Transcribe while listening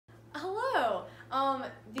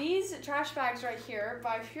These trash bags right here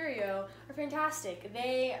by Furio are fantastic.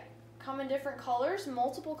 They come in different colors,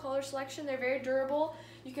 multiple color selection. They're very durable.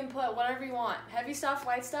 You can put whatever you want. Heavy stuff,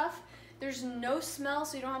 light stuff. There's no smell,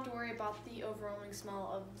 so you don't have to worry about the overwhelming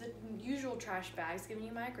smell of the usual trash bags giving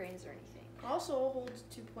you migraines or anything. Also holds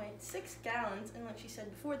 2.6 gallons, and like she said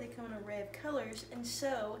before, they come in an array of colors, and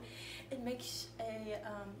so it makes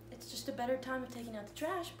it's just a better time of taking out the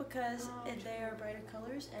trash because they are brighter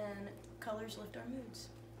colors, and colors lift our moods.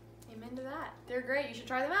 Amen to that. They're great. You should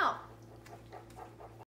try them out.